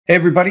Hey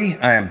everybody,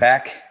 I am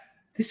back.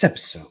 This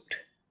episode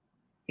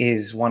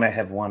is one I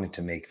have wanted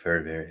to make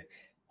very.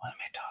 Why am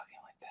I talking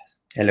like this?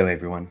 Hello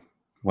everyone.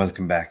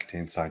 Welcome back to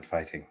Inside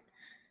Fighting,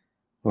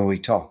 where we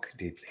talk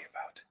deeply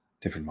about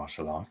different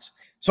martial arts.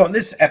 So on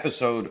this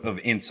episode of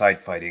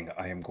Inside Fighting,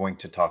 I am going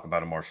to talk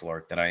about a martial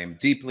art that I am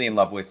deeply in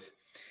love with.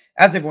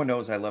 As everyone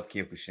knows, I love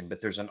Kyokushin,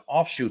 but there's an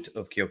offshoot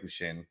of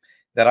Kyokushin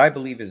that I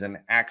believe is an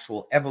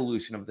actual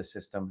evolution of the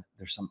system.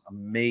 There's some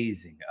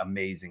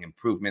amazing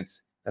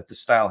improvements that the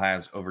style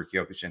has over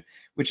Kyokushin,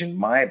 which in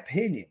my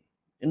opinion,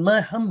 in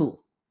my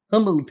humble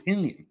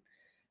opinion,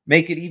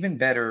 make it even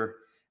better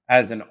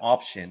as an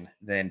option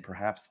than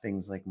perhaps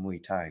things like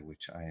Muay Thai,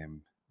 which I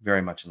am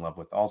very much in love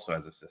with also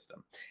as a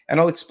system. And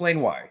I'll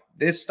explain why.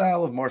 This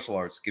style of martial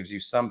arts gives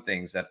you some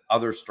things that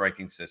other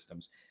striking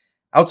systems,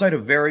 outside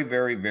of very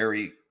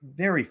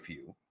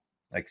few,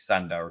 like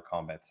Sanda or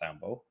Combat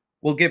Sambo,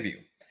 will give you.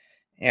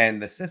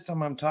 And the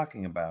system I'm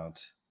talking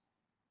about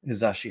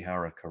is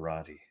Ashihara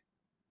Karate.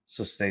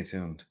 So stay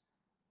tuned,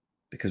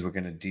 because we're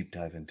going to deep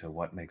dive into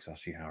what makes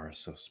Ashihara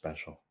so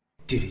special.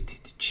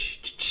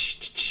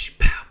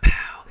 Pow,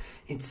 pow.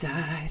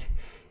 Inside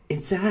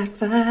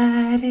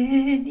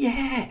fighting,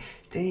 yeah.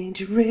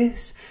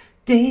 Dangerous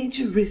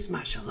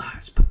martial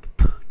arts. Pow,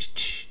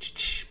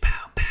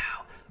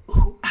 pow.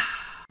 Ooh,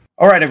 ah.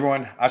 All right,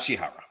 everyone,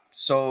 Ashihara.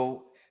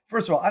 So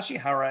first of all,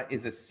 Ashihara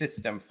is a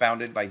system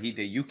founded by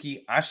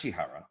Hideyuki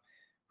Ashihara,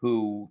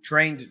 who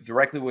trained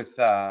directly with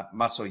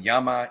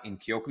Masoyama in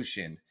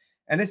Kyokushin.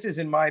 And this is,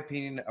 in my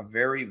opinion, a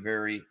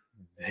very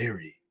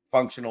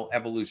functional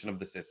evolution of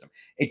the system.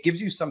 It gives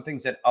you some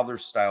things that other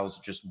styles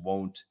just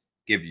won't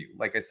give you.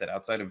 Like I said,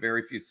 outside of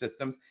very few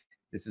systems,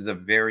 this is a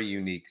very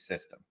unique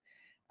system.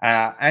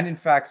 And in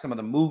fact, some of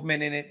the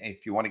movement in it,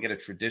 if you want to get a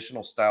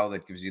traditional style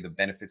that gives you the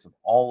benefits of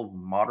all of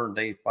modern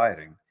day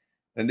fighting,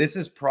 then this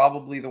is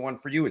probably the one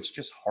for you. It's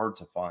just hard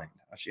to find.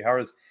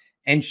 Ashihara's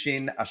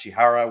Enshin,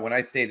 Ashihara. When I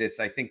say this,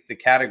 I think the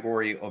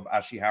category of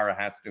Ashihara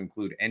has to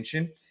include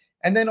Enshin.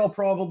 And then I'll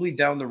probably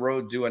down the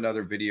road do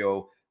another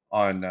video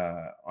on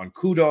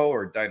Kudo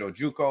or Daido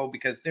Juko,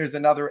 because there's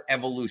another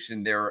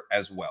evolution there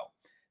as well.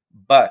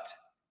 But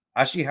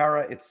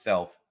Ashihara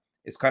itself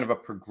is kind of a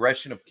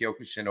progression of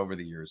Kyokushin over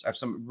the years. I have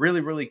some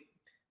really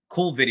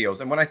cool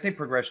videos. And when I say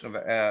progression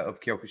of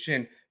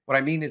Kyokushin, what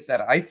I mean is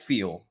that I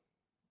feel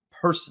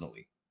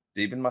personally,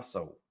 deep in my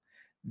soul,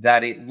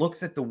 that it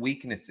looks at the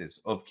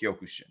weaknesses of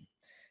Kyokushin.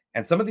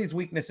 And some of these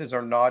weaknesses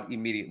are not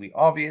immediately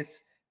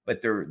obvious, but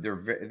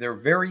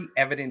they're very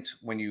evident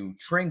when you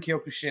train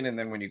Kyokushin and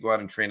then when you go out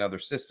and train other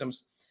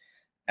systems.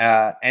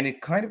 And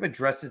it kind of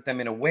addresses them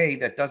in a way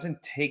that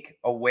doesn't take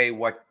away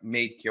what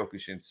made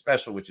Kyokushin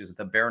special, which is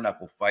the bare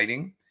knuckle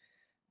fighting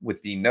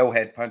with the no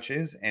head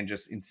punches and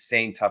just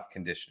insane tough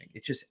conditioning.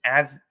 It just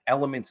adds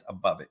elements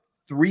above it.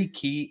 3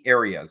 key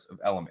areas of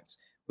elements,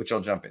 which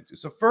I'll jump into.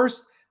 So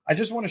first, I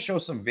just want to show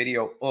some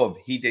video of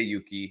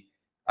Hideyuki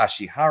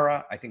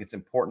Ashihara. I think it's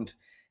important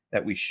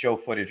that we show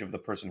footage of the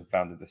person who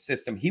founded the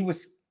system. He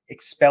was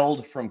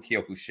expelled from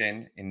Kyokushin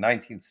in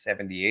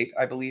 1978,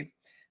 I believe.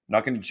 I'm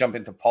not going to jump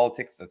into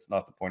politics. That's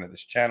not the point of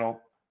this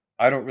channel.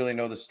 I don't really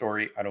know the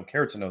story. I don't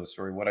care to know the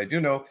story. What I do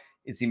know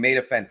is he made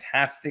a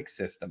fantastic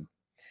system.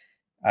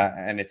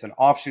 And it's an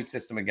offshoot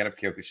system, again, of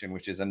Kyokushin,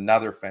 which is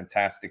another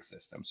fantastic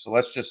system. So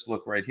let's just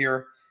look right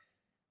here.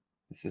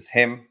 This is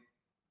him.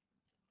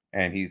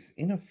 And he's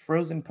in a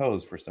frozen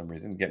pose for some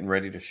reason, getting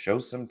ready to show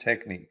some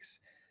techniques.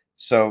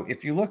 So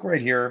if you look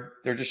right here,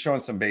 they're just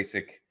showing some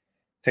basic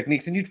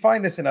techniques. And you'd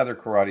find this in other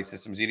karate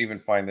systems. You'd even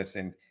find this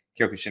in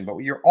Kyokushin. But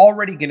what you're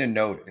already going to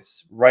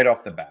notice right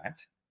off the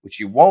bat, which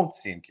you won't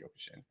see in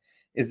Kyokushin,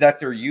 is that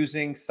they're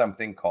using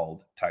something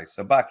called tai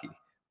sabaki,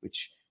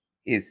 which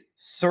is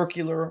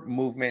circular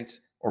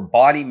movement or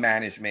body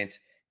management,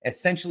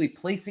 essentially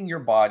placing your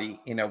body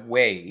in a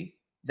way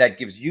that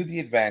gives you the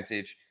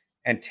advantage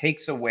and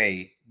takes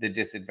away the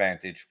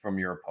disadvantage from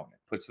your opponent,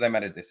 puts them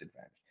at a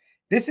disadvantage.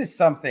 This is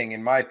something,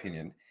 in my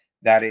opinion,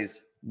 that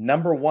is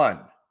number one.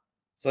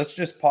 So let's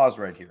just pause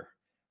right here,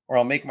 or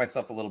I'll make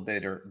myself a little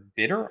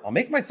bitter. I'll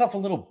make myself a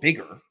little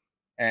bigger,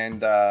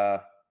 and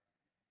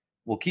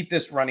we'll keep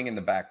this running in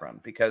the background,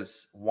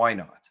 because why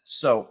not?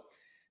 So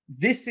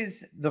this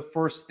is the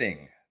first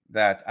thing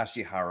that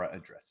Ashihara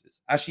addresses.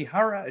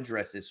 Ashihara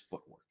addresses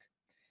footwork.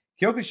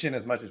 Kyokushin,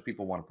 as much as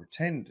people want to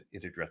pretend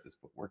it addresses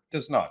footwork,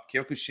 does not.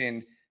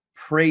 Kyokushin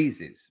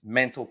praises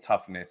mental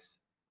toughness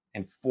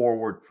and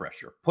forward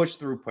pressure. Push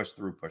through.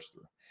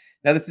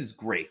 Now, this is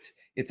great.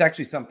 It's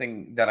actually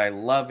something that I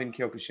love in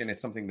Kyokushin.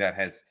 It's something that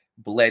has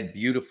bled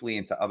beautifully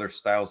into other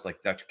styles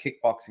like Dutch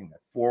kickboxing,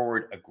 that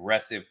forward,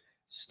 aggressive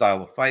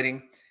style of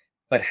fighting.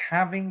 But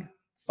having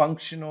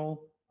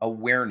functional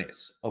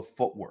awareness of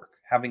footwork,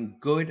 having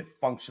good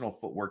functional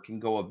footwork can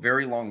go a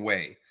very long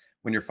way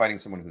when you're fighting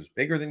someone who's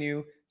bigger than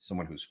you,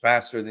 someone who's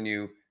faster than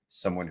you,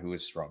 someone who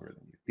is stronger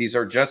than you. These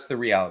are just the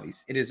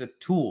realities. It is a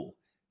tool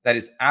that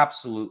is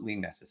absolutely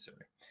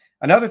necessary.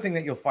 Another thing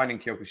that you'll find in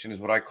Kyokushin is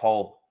what I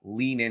call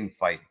lean-in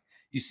fighting.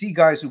 You see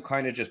guys who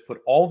kind of just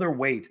put all their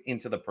weight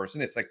into the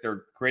person. It's like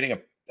they're creating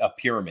a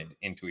pyramid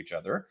into each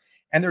other.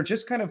 And they're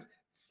just kind of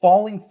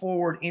falling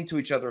forward into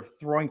each other,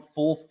 throwing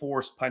full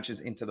force punches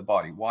into the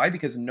body. Why?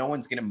 Because no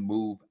one's going to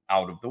move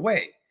out of the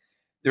way.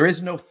 There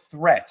is no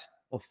threat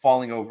of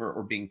falling over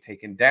or being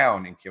taken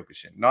down in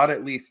Kyokushin, not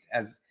at least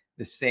as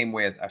the same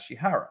way as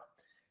Ashihara.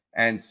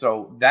 And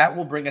so that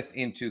will bring us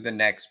into the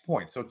next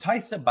point. So Tai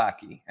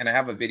Sabaki, and I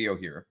have a video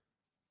here.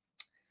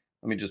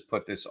 Let me just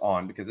put this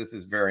on because this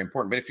is very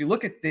important. But if you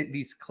look at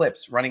these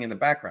clips running in the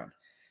background,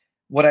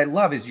 what I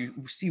love is you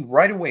see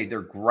right away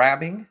they're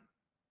grabbing,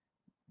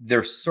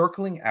 they're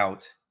circling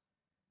out,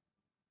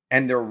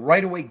 and they're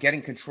right away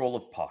getting control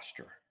of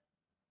posture.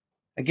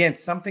 Again,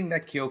 something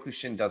that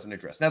Kyokushin doesn't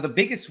address. Now, the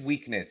biggest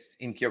weakness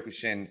in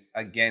Kyokushin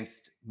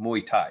against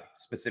Muay Thai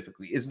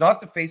specifically is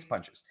not the face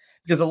punches,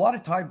 because a lot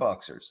of Thai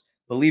boxers,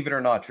 believe it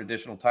or not,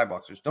 traditional Thai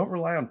boxers don't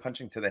rely on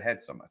punching to the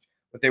head so much.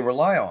 What they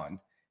rely on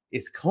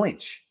is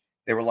clinch.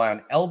 They rely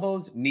on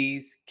elbows,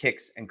 knees,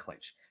 kicks, and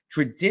clinch.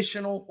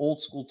 Traditional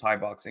old school Thai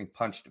boxing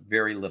punched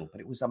very little,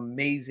 but it was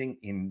amazing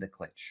in the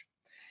clinch.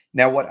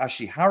 Now, what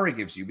Ashihara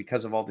gives you,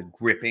 because of all the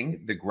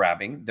gripping, the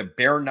grabbing, the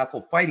bare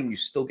knuckle fighting, you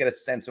still get a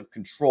sense of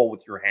control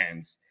with your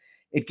hands.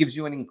 It gives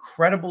you an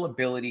incredible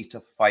ability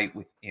to fight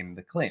within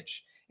the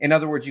clinch. In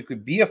other words, you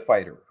could be a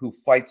fighter who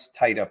fights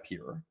tight up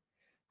here,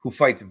 who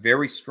fights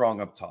very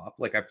strong up top,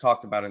 like I've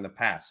talked about in the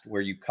past,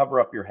 where you cover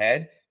up your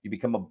head, you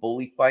become a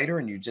bully fighter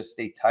and you just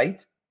stay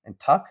tight and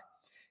tuck.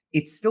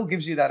 It still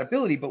gives you that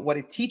ability, but what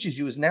it teaches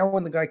you is now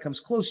when the guy comes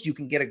close, you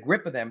can get a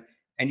grip of them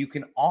and you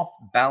can off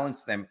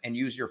balance them and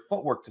use your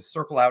footwork to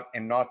circle out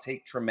and not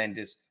take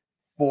tremendous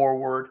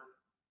forward,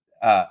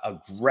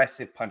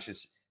 aggressive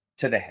punches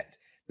to the head.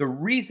 The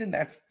reason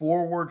that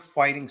forward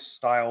fighting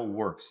style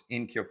works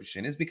in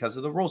Kyokushin is because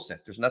of the rule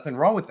set. There's nothing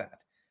wrong with that.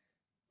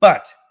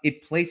 But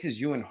it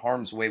places you in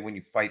harm's way when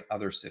you fight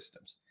other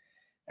systems.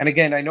 And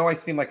again, I know I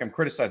seem like I'm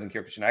criticizing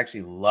Kyokushin. I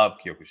actually love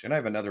Kyokushin. I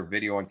have another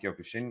video on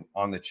Kyokushin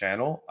on the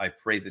channel. I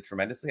praise it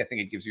tremendously. I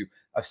think it gives you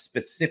a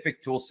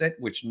specific tool set,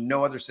 which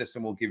no other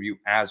system will give you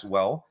as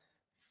well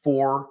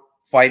for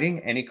fighting,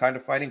 any kind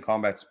of fighting,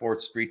 combat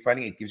sports, street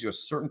fighting. It gives you a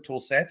certain tool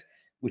set,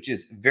 which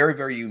is very,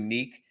 very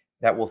unique,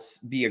 that will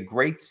be a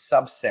great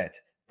subset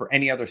for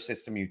any other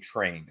system you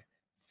train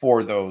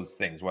for those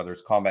things, whether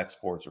it's combat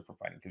sports or for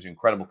fighting. It gives you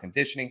incredible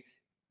conditioning,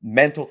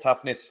 mental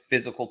toughness,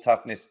 physical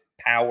toughness,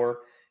 power.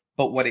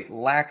 But what it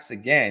lacks,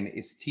 again,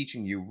 is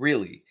teaching you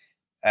really,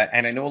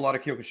 and I know a lot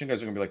of Kyokushin guys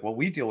are going to be like, well,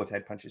 we deal with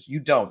head punches. You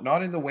don't,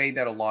 not in the way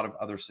that a lot of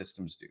other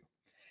systems do.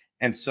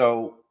 And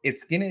so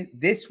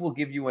this will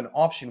give you an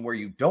option where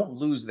you don't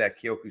lose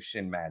that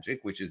Kyokushin magic,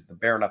 which is the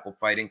bare knuckle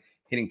fighting,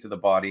 hitting to the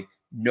body,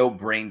 no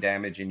brain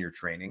damage in your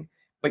training,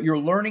 but you're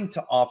learning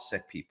to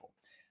offset people.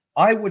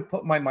 I would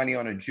put my money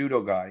on a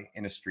judo guy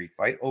in a street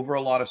fight over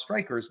a lot of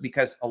strikers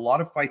because a lot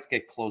of fights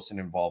get close and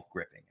involve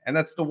gripping. And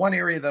that's the one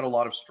area that a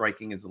lot of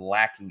striking is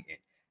lacking in,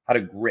 how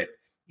to grip.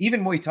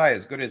 Even Muay Thai,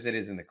 as good as it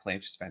is in the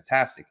clinch, it's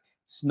fantastic.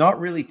 It's not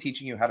really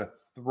teaching you how to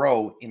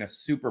throw in a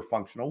super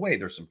functional way.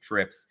 There's some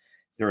trips,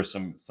 there are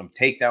some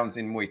takedowns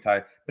in Muay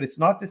Thai, but it's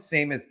not the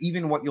same as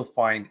even what you'll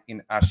find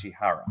in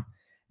Ashihara.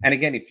 And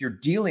again, if you're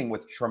dealing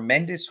with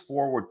tremendous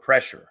forward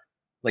pressure,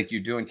 like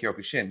you do in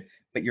Kyokushin,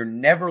 but you're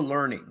never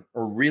learning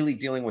or really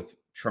dealing with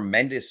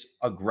tremendous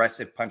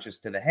aggressive punches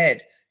to the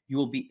head, you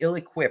will be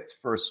ill-equipped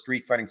for a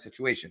street fighting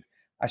situation.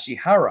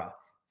 Ashihara,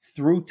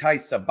 through Tai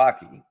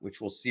Sabaki, which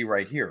we'll see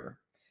right here,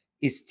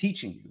 is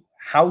teaching you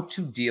how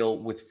to deal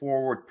with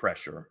forward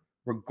pressure,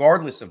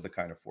 regardless of the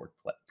kind of forward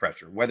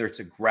pressure, whether it's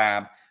a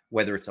grab,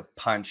 whether it's a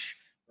punch,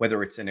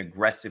 whether it's an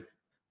aggressive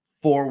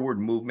forward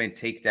movement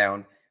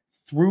takedown,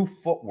 through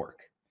footwork.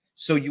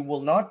 So you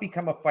will not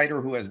become a fighter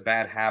who has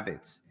bad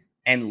habits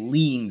and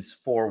leans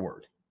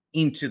forward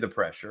into the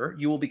pressure.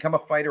 You will become a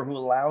fighter who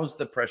allows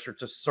the pressure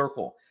to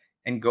circle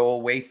and go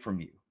away from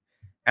you.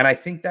 And I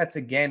think that's,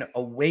 again,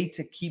 a way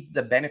to keep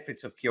the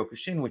benefits of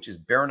Kyokushin, which is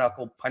bare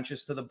knuckle,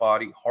 punches to the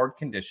body, hard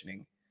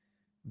conditioning,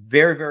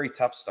 very, very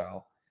tough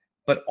style,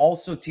 but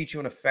also teach you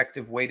an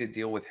effective way to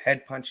deal with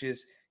head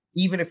punches,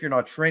 even if you're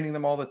not training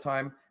them all the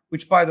time,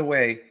 which, by the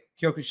way,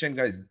 Kyokushin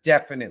guys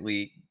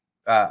definitely,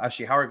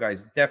 Ashihara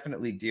guys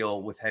definitely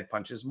deal with head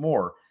punches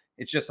more.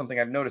 It's just something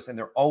I've noticed, and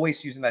they're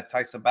always using that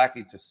Tai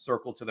Sabaki to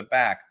circle to the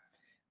back.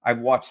 I've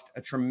watched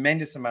a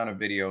tremendous amount of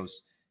videos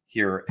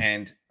here,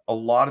 and a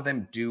lot of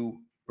them do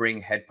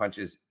bring head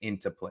punches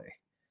into play.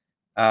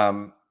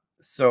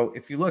 So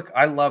if you look,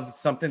 I love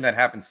something that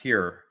happens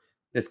here.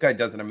 This guy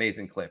does an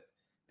amazing clip.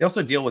 They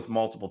also deal with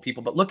multiple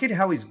people, but look at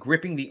how he's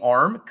gripping the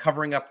arm,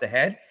 covering up the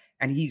head,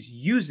 and he's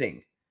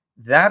using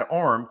that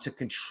arm to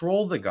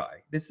control the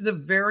guy. This is a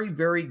very,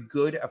 very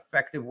good,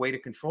 effective way to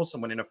control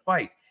someone in a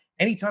fight.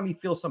 Anytime he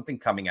feels something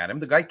coming at him,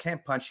 the guy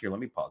can't punch here. Let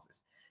me pause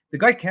this. The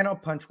guy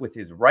cannot punch with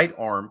his right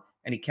arm,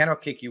 and he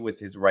cannot kick you with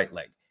his right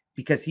leg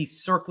because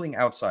he's circling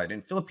outside.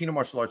 In Filipino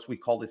martial arts, we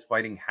call this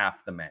fighting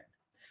half the man.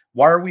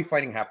 Why are we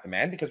fighting half the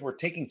man? Because we're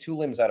taking two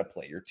limbs out of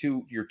play, your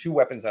two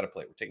weapons out of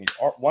play. We're taking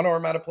one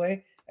arm out of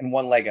play and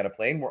one leg out of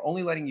play, and we're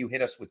only letting you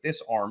hit us with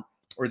this arm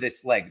or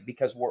this leg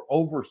because we're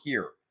over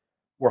here.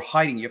 We're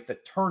hiding. You have to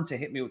turn to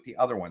hit me with the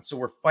other one. So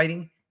we're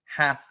fighting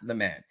half the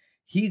man.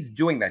 He's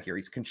doing that here.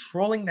 He's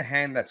controlling the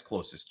hand that's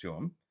closest to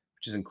him,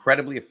 which is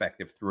incredibly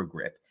effective through a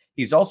grip.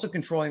 He's also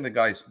controlling the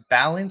guy's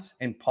balance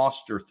and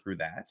posture through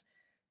that.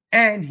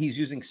 And he's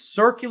using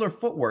circular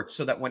footwork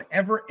so that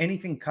whenever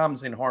anything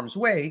comes in harm's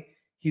way,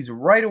 he's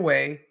right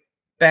away,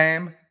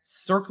 bam,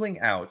 circling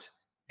out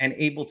and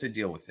able to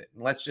deal with it.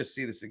 And let's just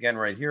see this again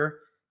right here.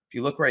 If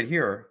you look right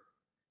here,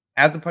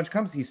 as the punch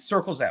comes, he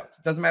circles out.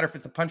 It doesn't matter if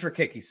it's a punch or a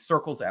kick, he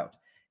circles out.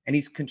 And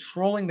he's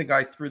controlling the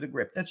guy through the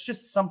grip. That's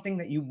just something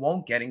that you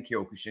won't get in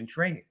Kyokushin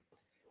training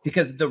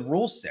because the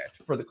rule set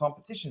for the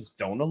competitions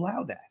don't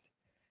allow that.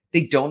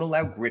 They don't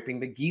allow gripping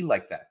the gi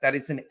like that. That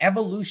is an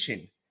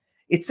evolution.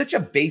 It's such a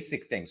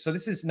basic thing. So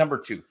this is number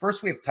 2.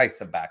 First, we have tai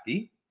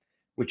sabaki,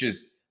 which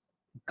is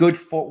good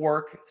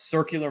footwork,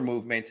 circular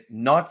movement,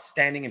 not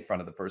standing in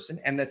front of the person.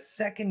 And the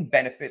second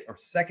benefit or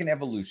second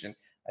evolution,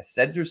 I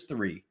said there's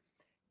 3,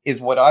 is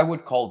what I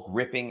would call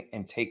gripping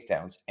and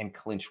takedowns and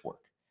clinch work.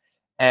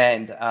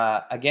 And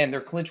again, their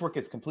clinch work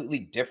is completely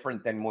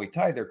different than Muay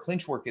Thai. Their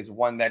clinch work is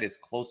one that is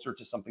closer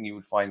to something you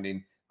would find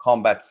in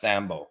combat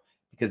sambo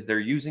because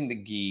they're using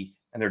the gi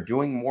and they're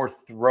doing more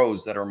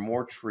throws that are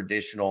more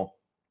traditional.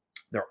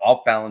 They're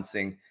off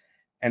balancing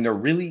and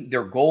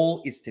their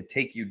goal is to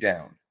take you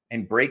down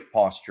and break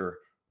posture,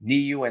 knee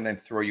you, and then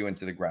throw you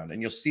into the ground.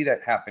 And you'll see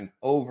that happen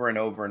over and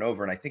over and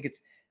over. And I think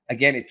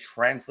it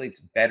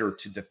translates better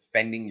to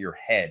defending your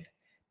head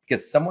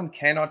because someone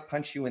cannot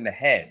punch you in the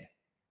head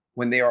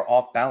when they are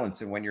off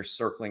balance and when you're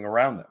circling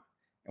around them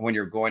and when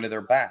you're going to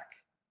their back.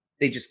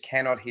 They just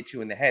cannot hit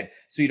you in the head.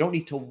 So you don't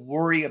need to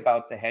worry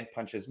about the head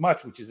punch as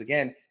much, which is,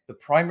 again, the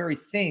primary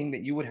thing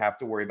that you would have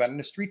to worry about in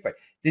a street fight.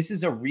 This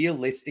is a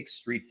realistic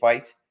street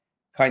fight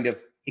kind of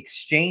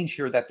exchange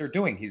here that they're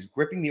doing. He's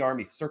gripping the arm,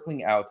 he's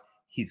circling out,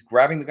 he's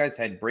grabbing the guy's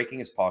head, breaking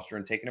his posture,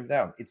 and taking him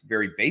down. It's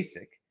very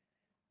basic.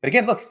 But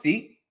again, look,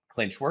 see,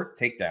 clinch work,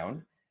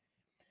 takedown.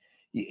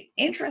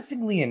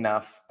 Interestingly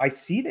enough, I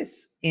see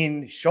this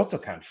in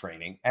Shotokan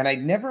training, and I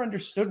never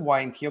understood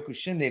why in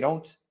Kyokushin they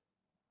don't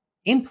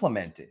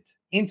implement it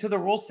into the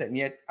rule set, and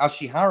yet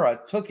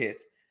Ashihara took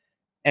it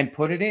and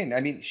put it in.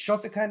 I mean,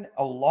 Shotokan,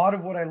 a lot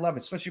of what I love,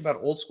 especially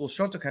about old school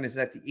Shotokan, is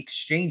that the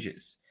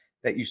exchanges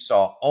that you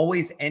saw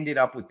always ended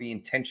up with the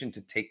intention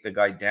to take the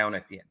guy down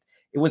at the end.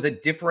 It was a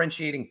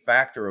differentiating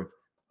factor of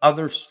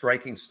other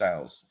striking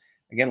styles,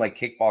 again, like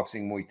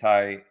kickboxing, Muay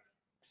Thai,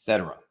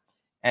 etc.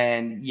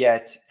 And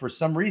yet, for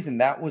some reason,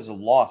 that was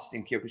lost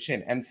in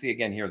Kyokushin. And see,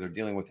 again, here, they're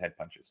dealing with head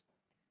punches.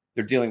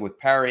 They're dealing with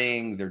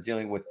parrying. They're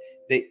dealing with...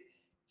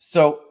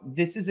 So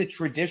this is a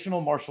traditional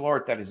martial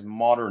art that is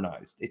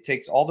modernized. It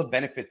takes all the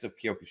benefits of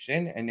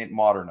Kyokushin and it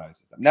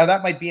modernizes them. Now,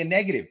 that might be a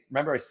negative.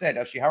 Remember, I said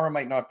Ashihara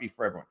might not be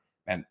for everyone.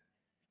 And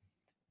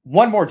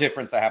one more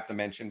difference I have to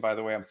mention, by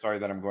the way, I'm sorry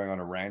that I'm going on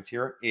a rant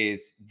here,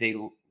 is they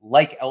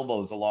like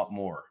elbows a lot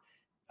more.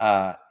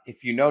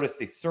 If you notice,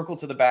 they circle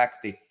to the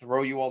back, they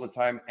throw you all the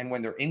time, and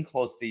when they're in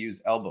close, they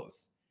use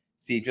elbows.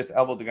 See, just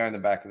elbowed the guy in the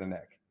back of the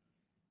neck.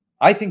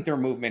 I think their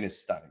movement is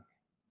stunning.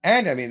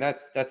 And I mean,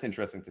 that's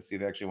interesting to see.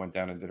 They actually went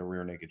down and did a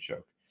rear naked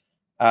choke.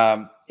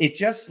 It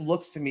just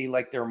looks to me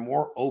like they're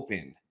more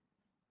open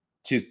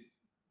to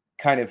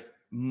kind of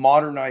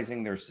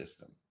modernizing their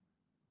system.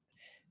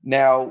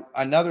 Now,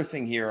 another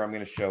thing here I'm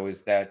going to show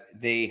is that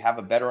they have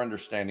a better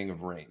understanding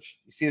of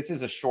range. You see, this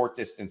is a short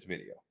distance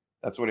video.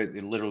 That's what it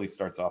literally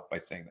starts off by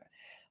saying that.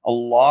 A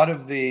lot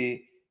of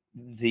the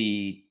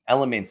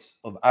elements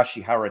of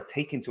Ashihara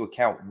take into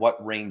account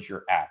what range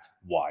you're at.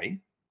 Why?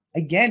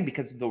 Again,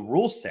 because the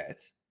rule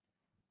set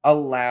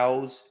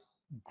allows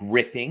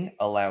gripping,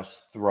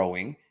 allows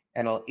throwing,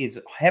 and is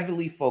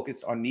heavily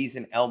focused on knees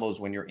and elbows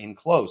when you're in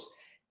close.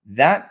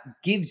 That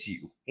gives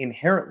you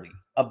inherently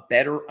a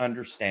better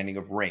understanding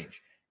of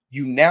range.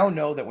 You now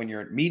know that when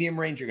you're at medium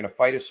range, you're going to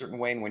fight a certain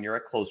way, and when you're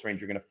at close range,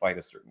 you're going to fight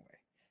a certain way.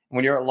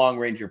 When you're at long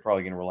range, you're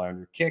probably going to rely on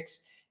your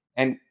kicks.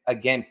 And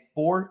again,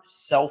 for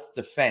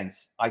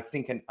self-defense, I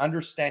think an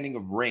understanding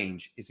of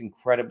range is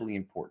incredibly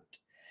important.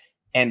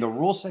 And the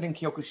rule set in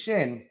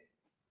Kyokushin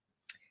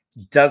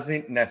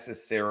doesn't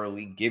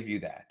necessarily give you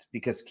that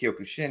because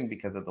Kyokushin,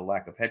 because of the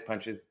lack of head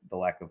punches, the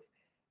lack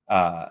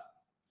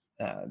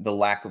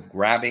of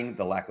grabbing,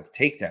 the lack of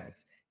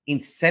takedowns,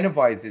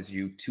 incentivizes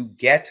you to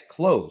get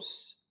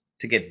close,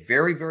 to get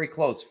very, very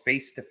close,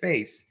 face to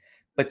face,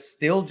 but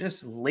still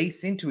just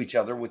lace into each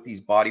other with these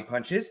body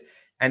punches.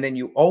 And then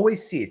you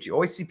always see it. You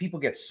always see people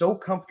get so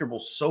comfortable,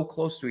 so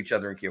close to each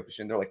other in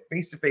Kyokushin. They're like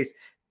face to face.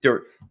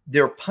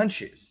 Their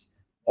punches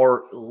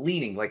are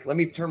leaning. Like, let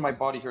me turn my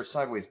body here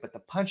sideways. But the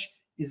punch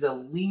is a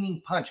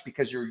leaning punch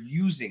because you're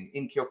using,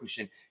 in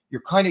Kyokushin,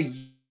 you're kind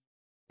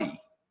of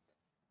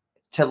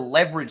to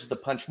leverage the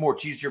punch more,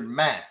 to use your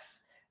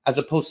mass as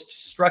opposed to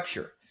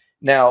structure.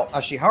 Now,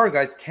 Ashihara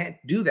guys can't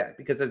do that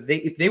because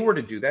if they were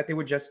to do that, they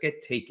would just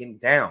get taken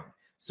down.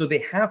 So they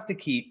have to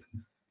keep,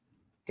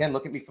 again,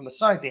 look at me from the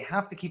side, they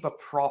have to keep a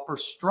proper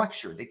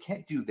structure. They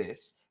can't do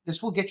this.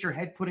 This will get your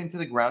head put into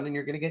the ground and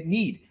you're going to get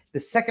kneed. The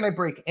second I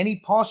break any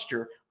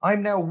posture,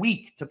 I'm now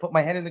weak to put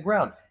my head in the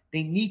ground.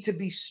 They need to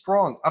be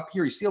strong up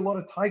here. You see a lot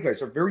of Thai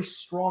guys are very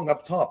strong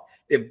up top.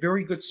 They have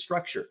very good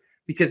structure.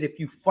 Because if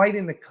you fight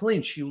in the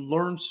clinch, you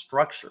learn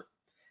structure.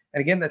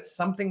 And again, that's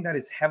something that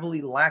is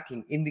heavily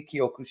lacking in the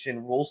Kyokushin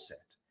rule set.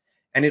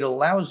 And it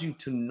allows you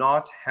to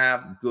not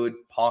have good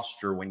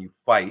posture when you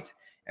fight.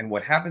 And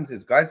what happens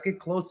is guys get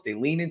close, they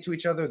lean into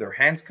each other, their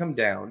hands come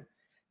down,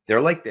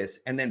 they're like this,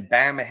 and then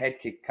bam, a head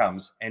kick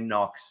comes and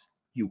knocks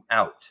you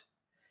out.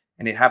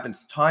 And it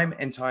happens time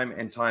and time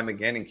and time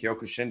again in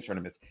Kyokushin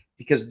tournaments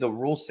because the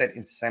rule set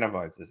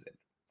incentivizes it.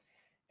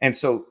 And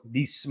so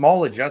these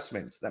small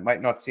adjustments that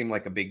might not seem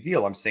like a big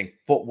deal, I'm saying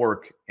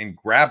footwork and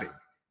grabbing,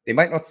 they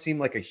might not seem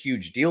like a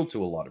huge deal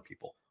to a lot of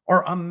people,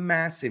 are a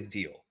massive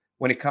deal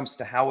when it comes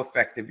to how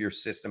effective your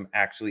system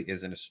actually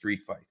is in a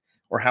street fight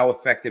or how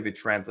effective it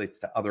translates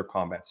to other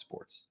combat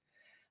sports.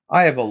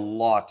 I have a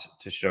lot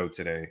to show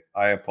today.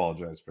 I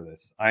apologize for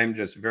this. I'm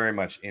just very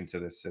much into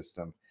this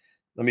system.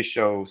 Let me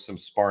show some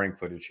sparring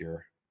footage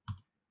here.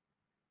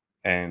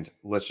 And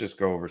let's just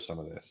go over some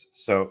of this.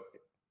 So,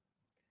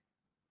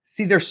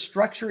 see, their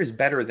structure is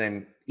better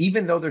than,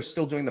 even though they're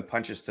still doing the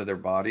punches to their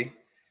body,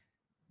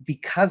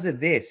 because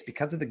of this,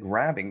 because of the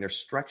grabbing, their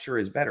structure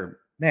is better.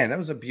 Man, that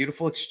was a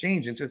beautiful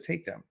exchange into a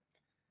takedown.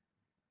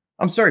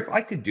 I'm sorry, if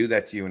I could do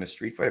that to you in a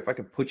street fight, if I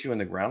could put you in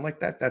the ground like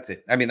that, that's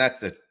it. I mean, that's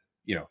the,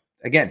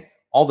 again,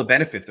 all the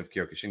benefits of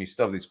Kyokushin. You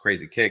still have these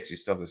crazy kicks. You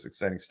still have this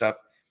exciting stuff.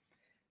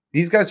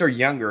 These guys are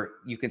younger.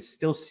 You can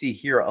still see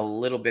here a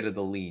little bit of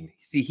the lean.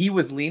 See, he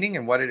was leaning,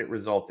 and what did it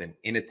result in?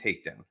 In a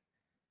takedown.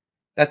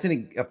 That's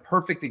a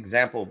perfect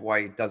example of why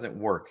it doesn't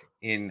work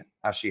in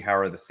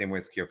Ashihara the same way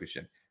as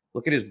Kyokushin.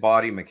 Look at his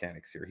body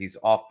mechanics here. He's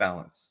off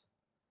balance.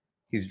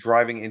 He's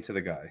driving into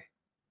the guy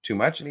too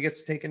much, and he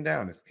gets taken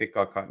down. His kick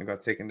got caught and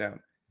got taken down.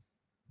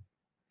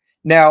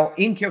 Now,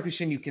 in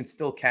Kyokushin, you can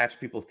still catch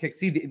people's kicks.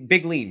 See, the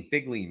big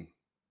lean,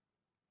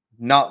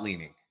 not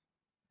leaning.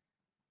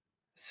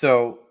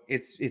 So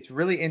it's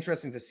really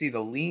interesting to see the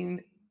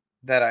lean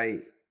that I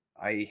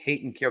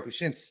hate in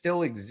Kyokushin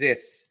still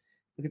exists.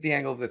 Look at the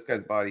angle of this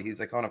guy's body. He's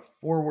like on a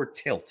forward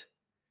tilt.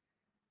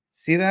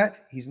 See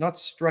that? He's not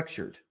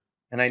structured.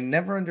 And I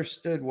never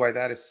understood why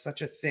that is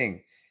such a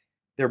thing.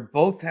 They're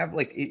both have,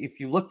 like, if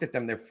you looked at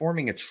them, they're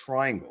forming a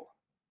triangle.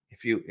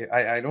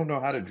 I don't know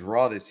how to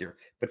draw this here,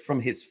 but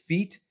from his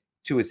feet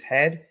to his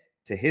head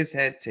to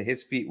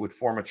his feet would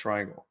form a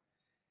triangle,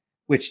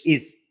 which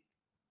is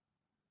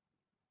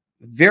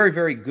very,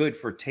 very good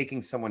for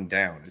taking someone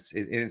down. It's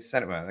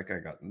incentive. That guy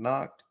got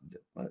knocked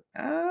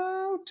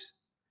out,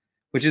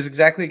 which is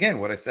exactly, again,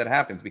 what I said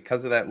happens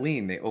because of that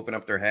lean. They open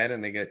up their head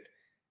and they get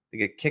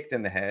kicked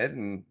in the head,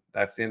 and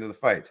that's the end of the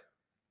fight.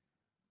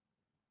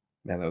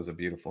 Man, that was a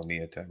beautiful knee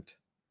attempt.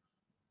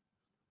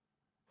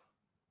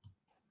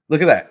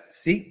 Look at that.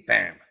 See?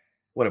 Bam.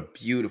 What a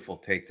beautiful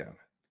takedown.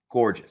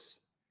 Gorgeous.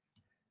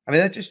 I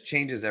mean, that just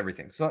changes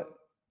everything. So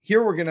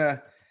here we're going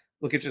to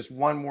look at just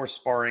one more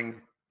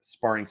sparring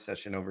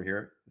session over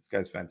here. This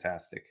guy's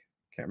fantastic.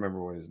 Can't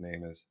remember what his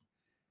name is,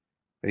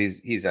 but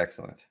he's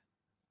excellent.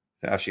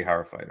 The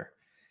Ashihara fighter.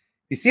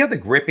 You see how the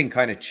gripping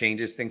kind of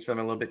changes things for them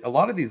a little bit? A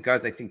lot of these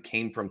guys, I think,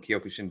 came from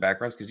Kyokushin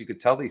backgrounds because you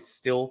could tell they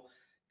still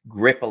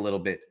grip a little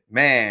bit.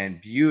 Man,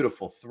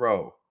 beautiful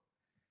throw.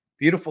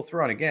 Beautiful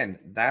throw. And again,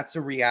 that's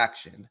a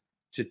reaction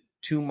to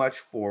too much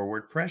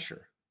forward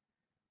pressure.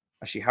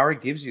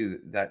 Ashihara gives you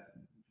that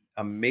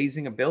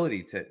amazing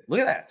ability to, look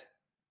at that.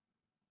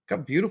 Look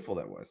how beautiful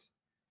that was.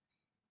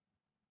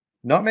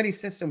 Not many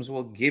systems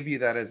will give you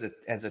that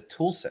as a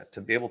tool set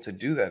to be able to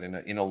do that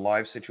in a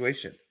live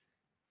situation.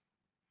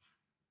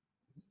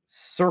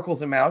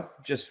 Circles him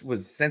out, just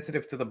was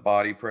sensitive to the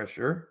body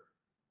pressure.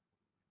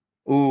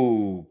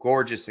 Ooh,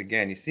 gorgeous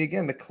again. You see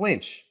again the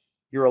clinch.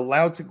 You're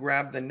allowed to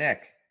grab the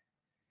neck.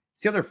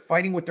 See how they're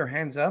fighting with their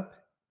hands up?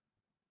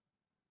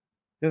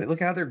 Look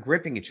how they're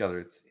gripping each other.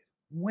 It's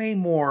way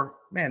more,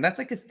 man, that's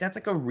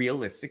like a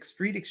realistic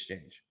street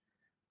exchange.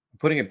 I'm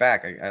putting it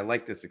back. I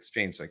like this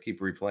exchange, so I keep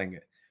replaying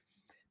it.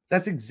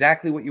 That's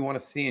exactly what you want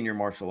to see in your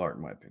martial art,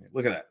 in my opinion.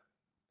 Look at that.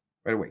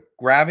 Right away.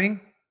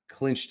 Grabbing,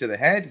 clinch to the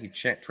head. He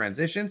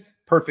transitions.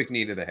 Perfect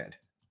knee to the head.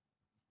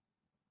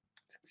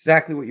 It's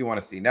exactly what you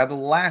want to see. Now, the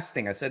last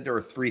thing, I said there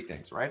are three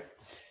things, right?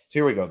 So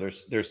here we go.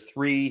 There's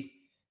three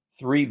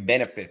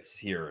benefits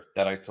here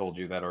that I told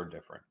you that are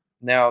different.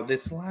 Now,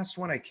 this last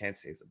one I can't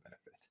say is a benefit.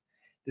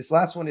 This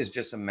last one is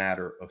just a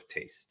matter of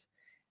taste.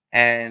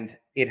 And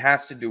it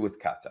has to do with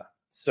kata.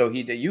 So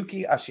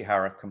Hideyuki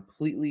Ashihara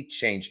completely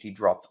changed. He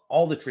dropped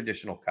all the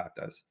traditional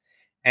katas.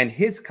 And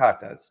his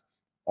katas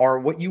are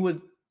what you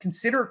would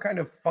consider kind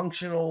of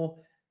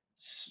functional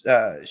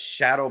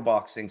shadow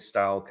boxing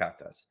style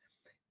katas.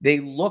 They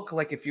look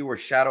like if you were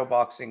shadow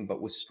boxing, but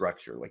with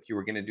structure, like you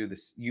were going to do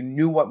this. You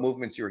knew what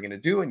movements you were going to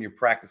do, and you're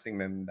practicing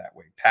them that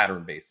way,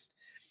 pattern based.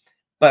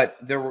 But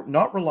they're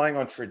not relying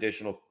on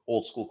traditional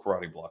old school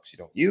karate blocks you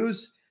don't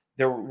use.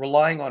 They're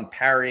relying on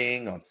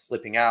parrying, on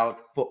slipping out,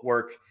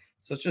 footwork.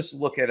 So let's just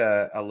look at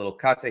a little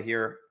kata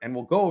here, and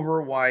we'll go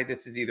over why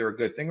this is either a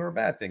good thing or a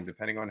bad thing,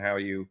 depending on how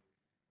you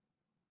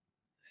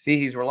see.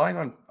 He's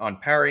relying on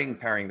parrying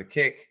the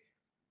kick.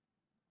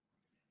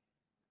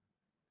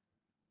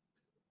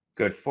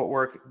 Good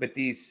footwork, but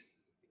these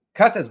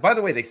Katas, by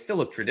the way, they still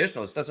look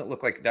traditional. This doesn't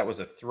look like that was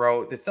a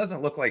throw. This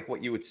doesn't look like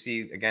what you would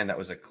see. Again, that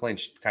was a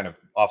clinch, kind of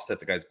offset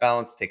the guy's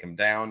balance, take him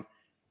down.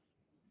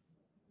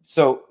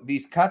 So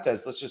these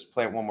katas, let's just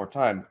play it one more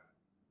time.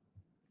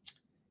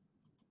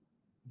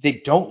 They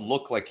don't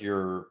look like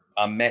you're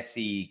a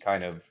messy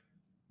kind of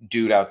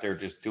dude out there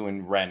just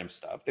doing random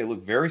stuff. They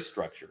look very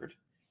structured,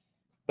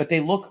 but they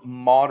look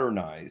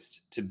modernized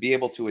to be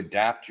able to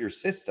adapt your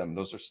system.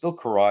 Those are still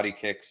karate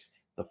kicks.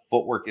 The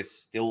footwork is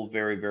still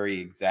very, very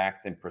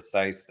exact and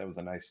precise. That was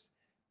a nice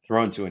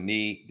throw into a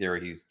knee. There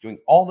he's doing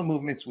all the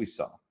movements we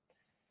saw.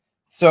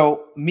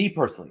 So me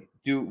personally,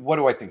 what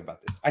do I think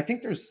about this? I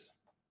think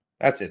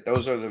that's it.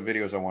 Those are the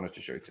videos I wanted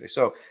to show you today.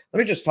 So let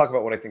me just talk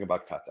about what I think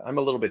about kata. I'm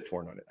a little bit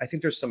torn on it. I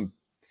think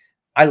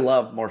I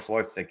love martial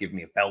arts that give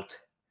me a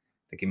belt,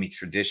 that give me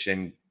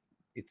tradition.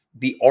 It's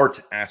the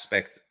art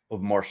aspect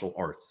of martial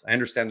arts. I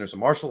understand there's a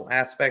martial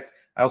aspect.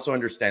 I also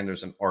understand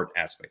there's an art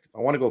aspect. If I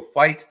want to go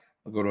fight,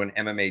 I'll go to an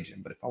MMA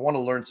gym. But if I want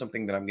to learn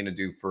something that I'm going to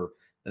do for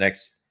the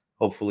next,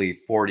 hopefully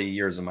 40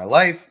 years of my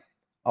life,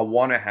 I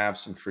want to have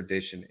some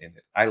tradition in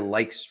it. I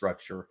like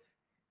structure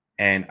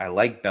and I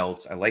like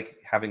belts. I like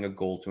having a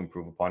goal to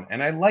improve upon.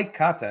 And I like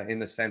kata in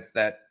the sense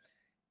that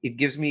it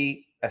gives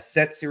me a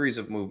set series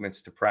of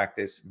movements to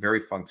practice very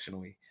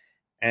functionally.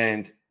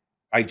 And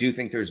I do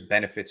think there's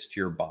benefits to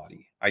your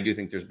body. I do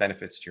think there's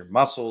benefits to your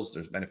muscles.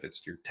 There's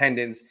benefits to your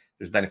tendons.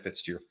 There's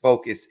benefits to your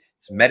focus.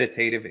 It's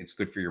meditative. It's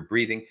good for your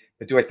breathing.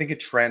 But do I think it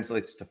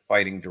translates to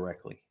fighting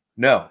directly?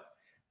 No.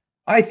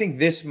 I think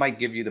this might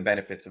give you the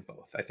benefits of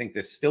both. I think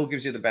this still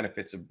gives you the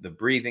benefits of the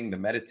breathing, the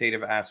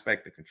meditative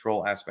aspect, the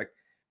control aspect.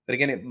 But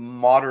again, it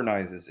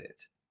modernizes it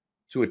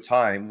to a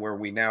time where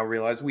we now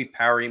realize we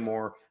parry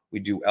more, we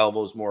do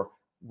elbows more,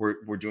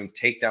 we're doing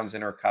takedowns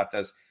in our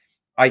katas.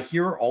 I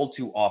hear all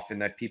too often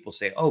that people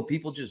say, oh,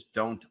 people just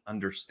don't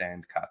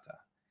understand kata,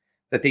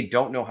 that they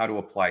don't know how to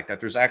apply it, that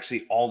there's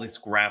actually all this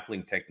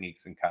grappling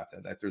techniques in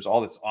kata, that there's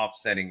all this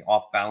offsetting,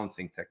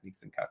 off-balancing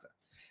techniques in kata.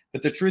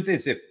 But the truth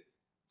is, if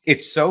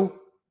it's so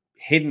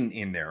hidden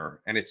in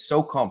there and it's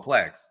so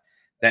complex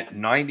that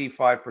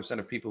 95%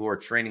 of people who are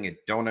training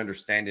it don't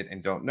understand it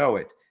and don't know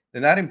it,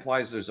 then that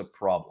implies there's a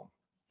problem.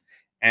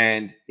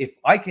 And if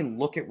I can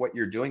look at what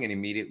you're doing and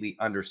immediately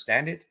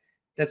understand it,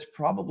 that's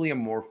probably a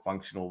more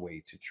functional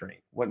way to train.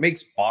 What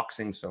makes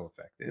boxing so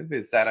effective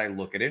is that I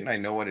look at it and I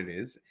know what it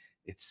is.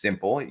 It's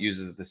simple. It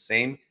uses the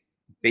same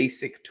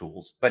basic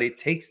tools, but it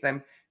takes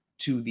them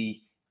to the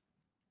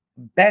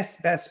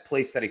best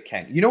place that it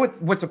can. You know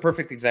what's a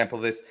perfect example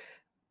of this?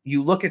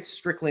 You look at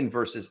Strickland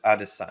versus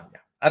Adesanya.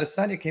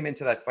 Adesanya came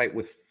into that fight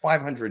with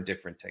 500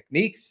 different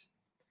techniques,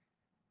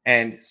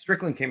 and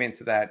Strickland came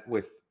into that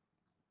with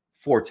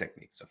 4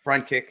 techniques: a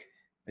front kick,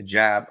 a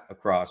jab, a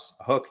cross,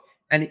 a hook,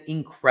 and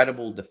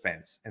incredible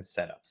defense and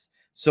setups.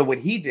 So what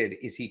he did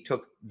is he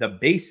took the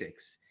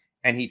basics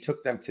and he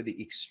took them to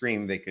the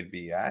extreme they could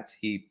be at.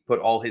 He put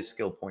all his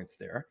skill points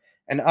there.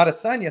 And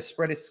Adesanya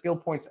spread his skill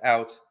points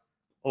out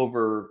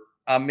over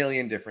a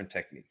million different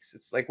techniques.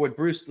 It's like what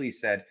Bruce Lee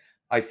said,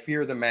 I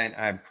fear the man.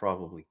 I'm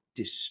probably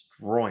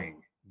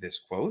destroying this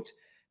quote,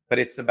 but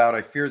it's about,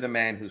 I fear the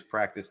man who's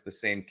practiced the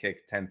same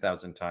kick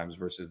 10,000 times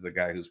versus the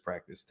guy who's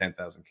practiced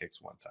 10,000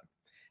 kicks one time.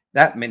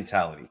 That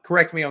mentality,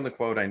 correct me on the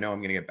quote, I know I'm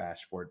going to get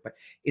bashed for it, but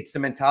it's the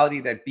mentality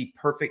that be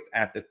perfect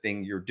at the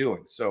thing you're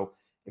doing. So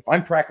if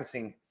I'm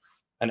practicing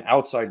an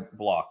outside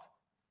block,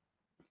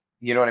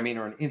 you know what I mean,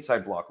 or an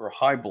inside block or a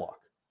high block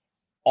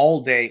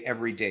all day,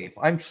 every day, if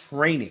I'm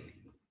training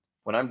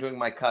when I'm doing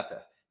my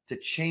kata to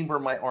chamber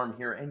my arm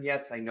here, and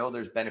yes, I know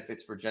there's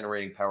benefits for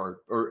generating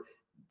power or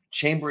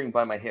chambering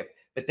by my hip,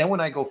 but then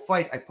when I go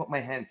fight, I put my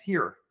hands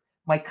here.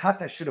 My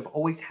kata should have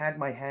always had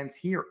my hands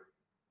here.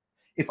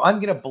 If I'm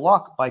going to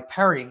block by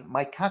parrying,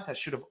 my kata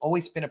should have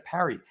always been a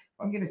parry. If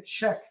I'm going to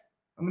check,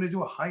 I'm going to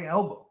do a high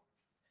elbow,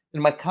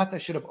 then my kata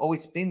should have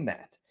always been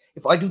that.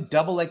 If I do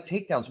double leg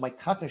takedowns, my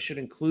kata should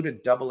include a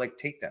double leg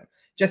takedown.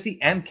 Jesse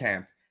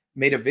Amkamp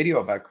made a video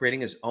about creating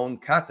his own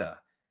kata,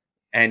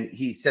 and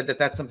he said that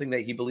that's something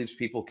that he believes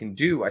people can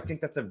do. I think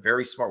that's a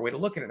very smart way to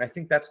look at it. And I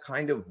think that's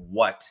kind of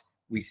what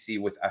we see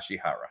with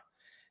Ashihara.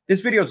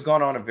 This video has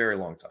gone on a very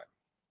long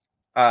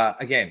time.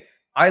 Again,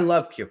 I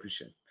love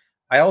Kyokushin.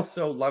 I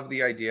also love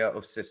the idea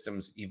of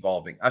systems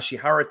evolving.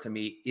 Ashihara to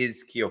me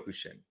is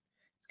Kyokushin.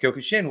 It's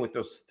Kyokushin with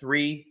those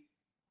 3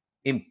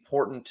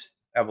 important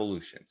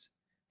evolutions.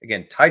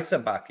 Again,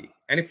 Taisabaki.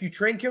 And if you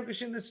train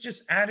Kyokushin, this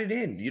just added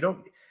in. You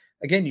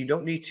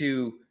don't need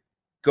to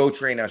go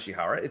train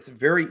Ashihara. It's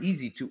very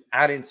easy to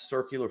add in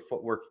circular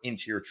footwork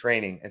into your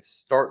training and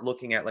start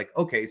looking at like,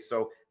 okay,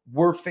 so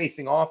we're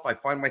facing off. I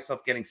find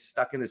myself getting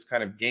stuck in this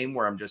kind of game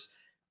where I'm just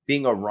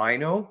being a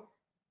rhino.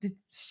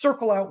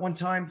 Circle out one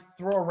time,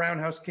 throw a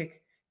roundhouse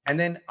kick. And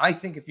then I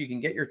think if you can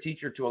get your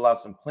teacher to allow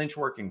some clinch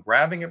work and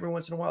grabbing every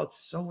once in a while,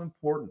 it's so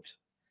important.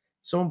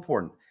 So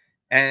important.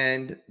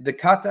 And the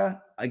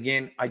kata,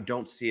 again, I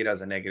don't see it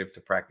as a negative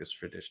to practice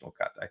traditional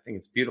kata. I think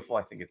it's beautiful.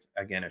 I think it's,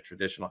 again, a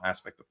traditional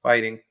aspect of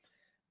fighting.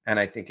 And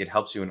I think it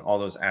helps you in all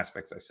those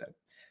aspects I said.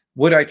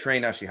 Would I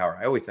train Ashihara?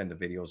 I always send the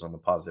videos on the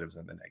positives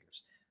and the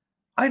negatives.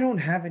 I don't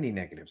have any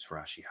negatives for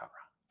Ashihara.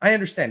 I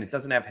understand it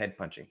doesn't have head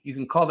punching. You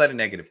can call that a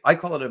negative. I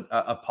call it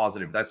a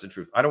positive. That's the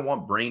truth. I don't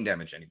want brain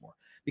damage anymore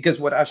because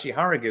what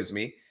Ashihara gives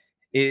me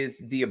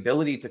is the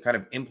ability to kind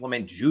of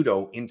implement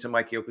judo into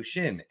my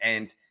Kyokushin.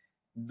 And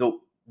the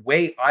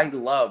way I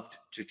loved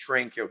to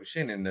train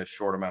Kyokushin in the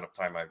short amount of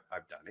time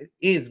I've done it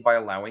is by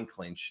allowing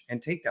clinch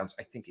and takedowns.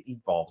 I think it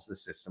evolves the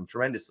system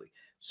tremendously.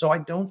 So I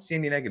don't see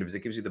any negatives.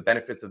 It gives you the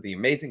benefits of the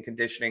amazing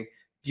conditioning,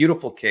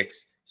 beautiful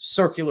kicks,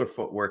 circular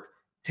footwork,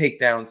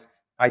 takedowns.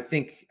 I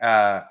think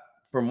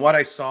from what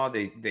I saw,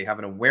 they have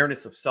an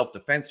awareness of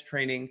self-defense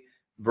training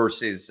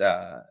versus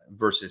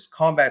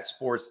combat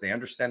sports. They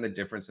understand the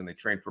difference and they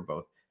train for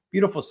both.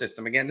 Beautiful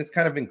system. Again, this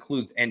kind of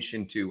includes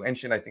Enshin too.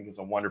 Enshin, I think, is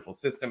a wonderful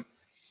system.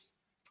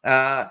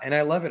 And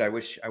I love it. I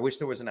wish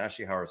there was an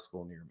Ashihara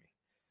school near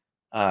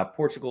me.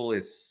 Portugal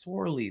is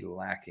sorely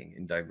lacking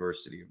in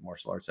diversity of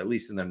martial arts, at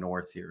least in the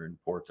north here in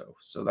Porto.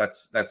 So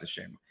that's a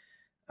shame.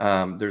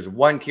 There's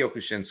one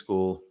Kyokushin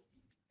school.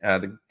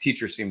 The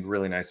teacher seemed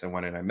really nice. I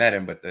went and I met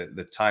him, but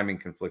the timing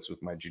conflicts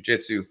with my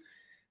jujitsu.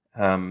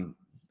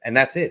 And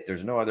that's it.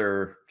 There's no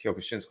other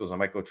Kyokushin schools. I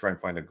might go try and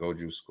find a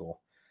Goju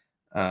school.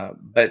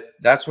 But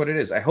that's what it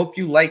is. I hope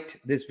you liked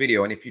this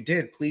video. And if you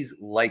did, please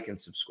like and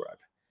subscribe.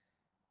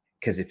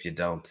 Because if you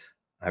don't,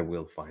 I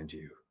will find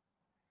you.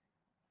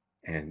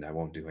 And I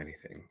won't do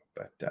anything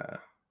but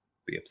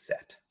be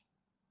upset.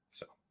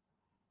 So,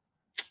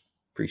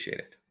 appreciate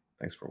it.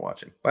 Thanks for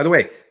watching. By the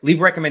way,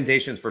 leave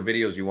recommendations for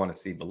videos you want to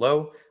see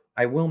below.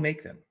 I will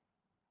make them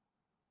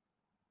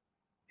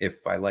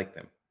if I like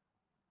them.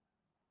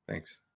 Thanks.